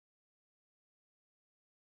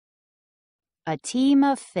A team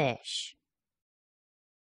of fish.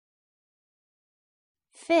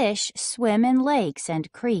 Fish swim in lakes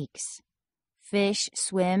and creeks. Fish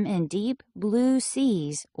swim in deep blue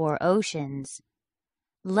seas or oceans.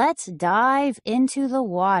 Let's dive into the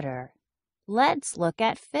water. Let's look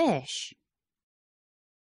at fish.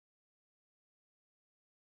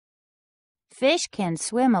 Fish can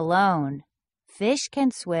swim alone. Fish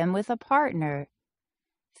can swim with a partner.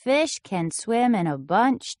 Fish can swim in a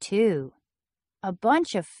bunch too. A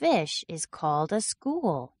bunch of fish is called a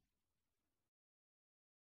school.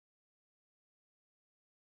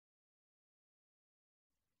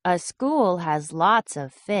 A school has lots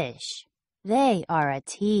of fish. They are a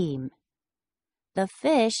team. The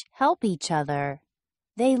fish help each other.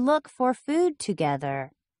 They look for food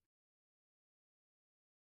together.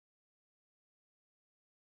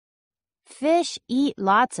 Fish eat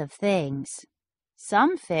lots of things.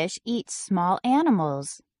 Some fish eat small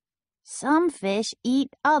animals. Some fish eat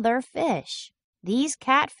other fish. These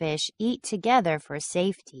catfish eat together for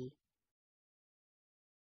safety.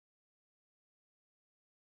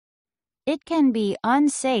 It can be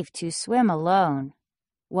unsafe to swim alone.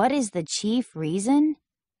 What is the chief reason?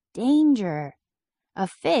 Danger. A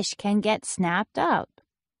fish can get snapped up,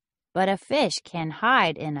 but a fish can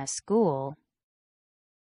hide in a school.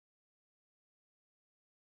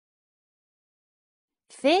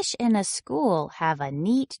 Fish in a school have a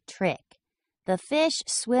neat trick. The fish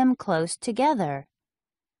swim close together.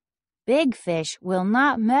 Big fish will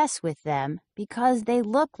not mess with them because they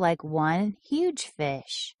look like one huge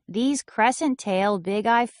fish. These crescent-tail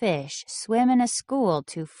big-eye fish swim in a school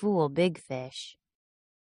to fool big fish.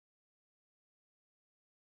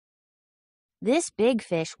 This big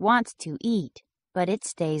fish wants to eat, but it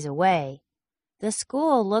stays away. The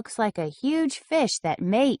school looks like a huge fish that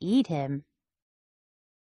may eat him.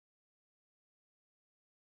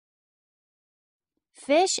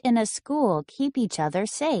 Fish in a school keep each other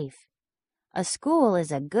safe. A school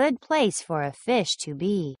is a good place for a fish to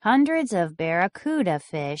be. Hundreds of barracuda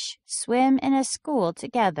fish swim in a school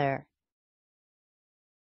together.